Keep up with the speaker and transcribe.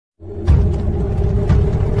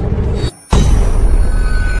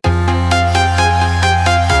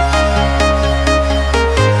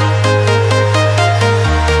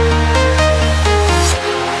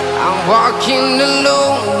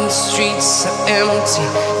empty.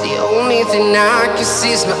 The only thing I can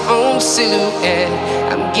see is my own silhouette.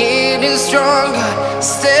 I'm getting stronger,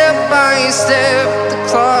 step by step. The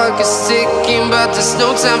clock is ticking, but there's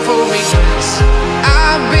no time for regrets.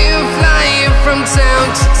 I've been flying from town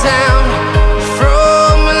to town,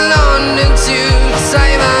 from London to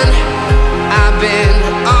Taiwan. I've been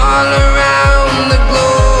all around the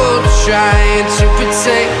globe, trying to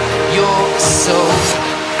protect your soul.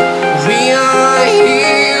 We are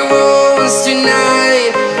heroes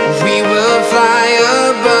tonight. We will fly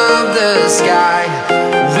above the sky.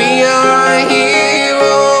 We are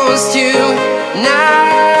heroes tonight.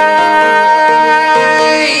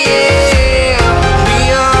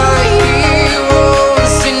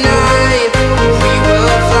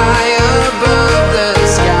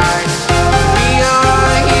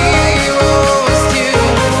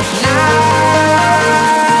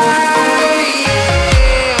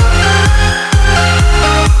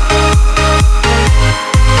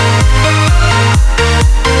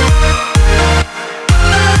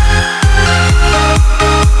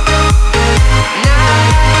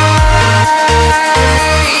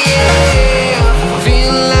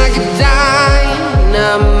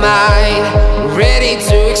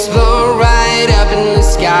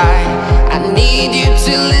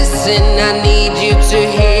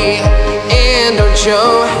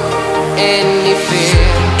 Show any fear.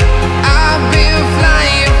 I've been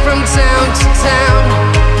flying from town to town,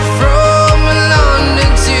 from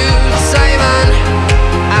London to Taiwan.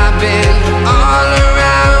 I've been all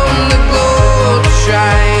around the globe,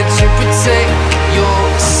 trying to protect your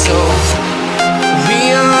soul.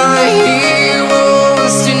 We are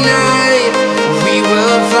heroes tonight. We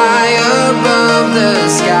will fly above the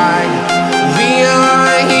sky. We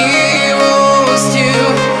are heroes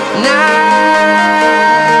tonight.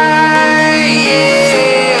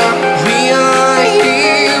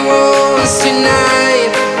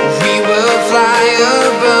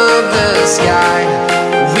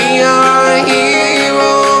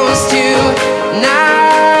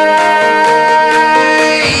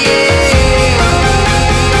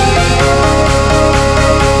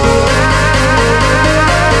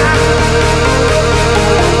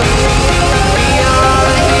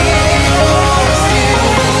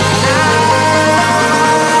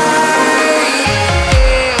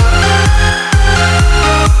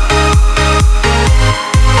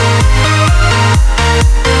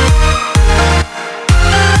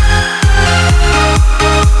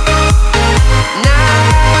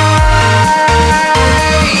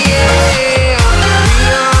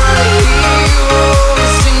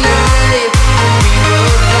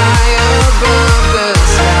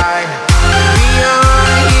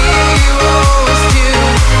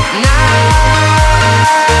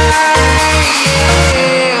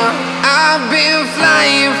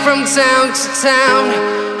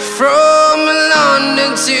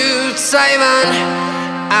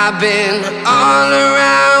 I've been all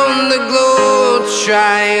around the globe,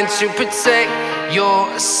 trying to protect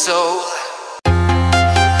your soul.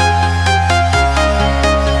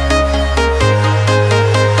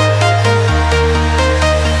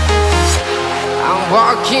 I'm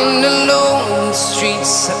walking alone, the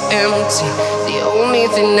streets are empty. The only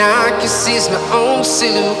thing I can see is my own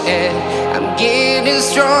silhouette. I'm getting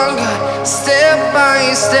stronger, step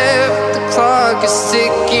by step. The clock is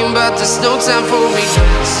ticking, but there's no time for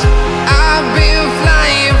regrets. I've been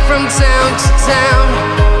flying from town to town,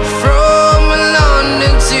 from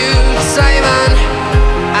London to Taiwan.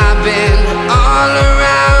 I've been all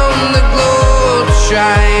around the globe,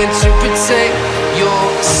 trying to protect your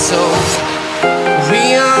soul.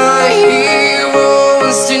 We are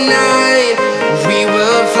heroes tonight. We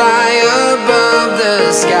will fly above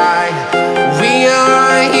the sky. We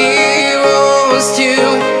are heroes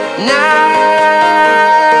tonight.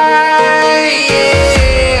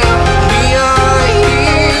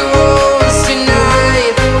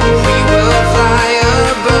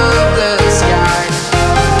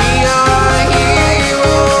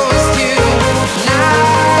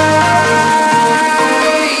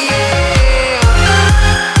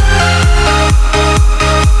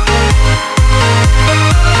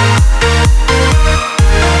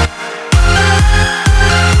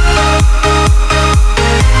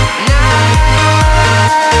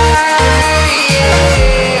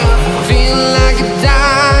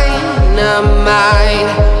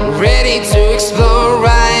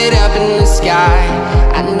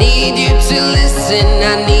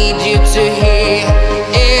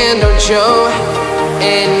 Show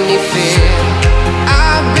any fear.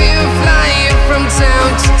 I've been flying from town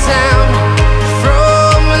to town,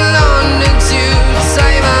 from London to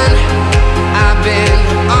Taiwan. I've been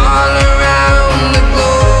all around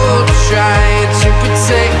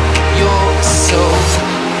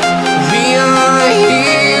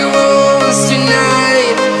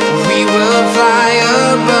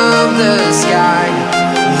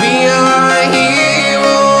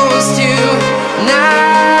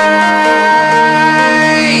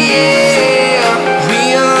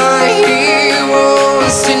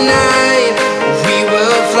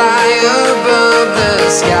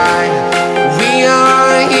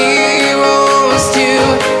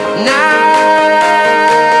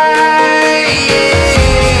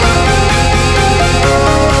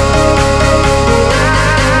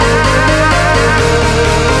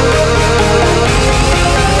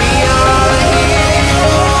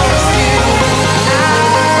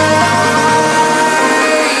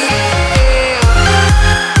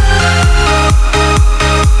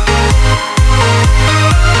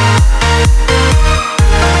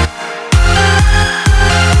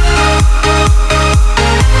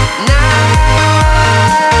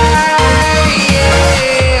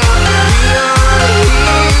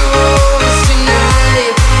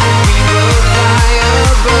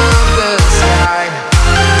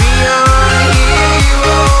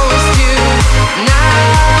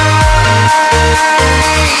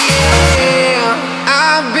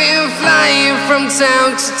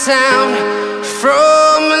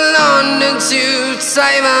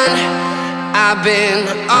Taiwan. I've been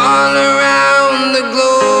all around the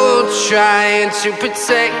globe trying to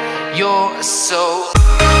protect your soul.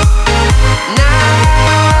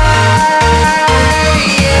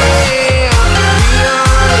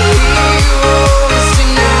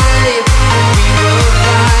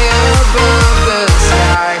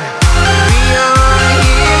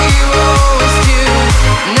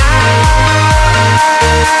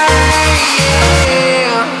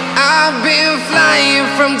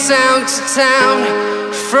 From town to town,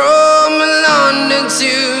 from London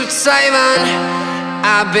to Taiwan,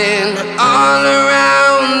 I've been all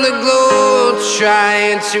around the globe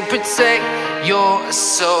trying to protect your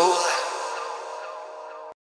soul.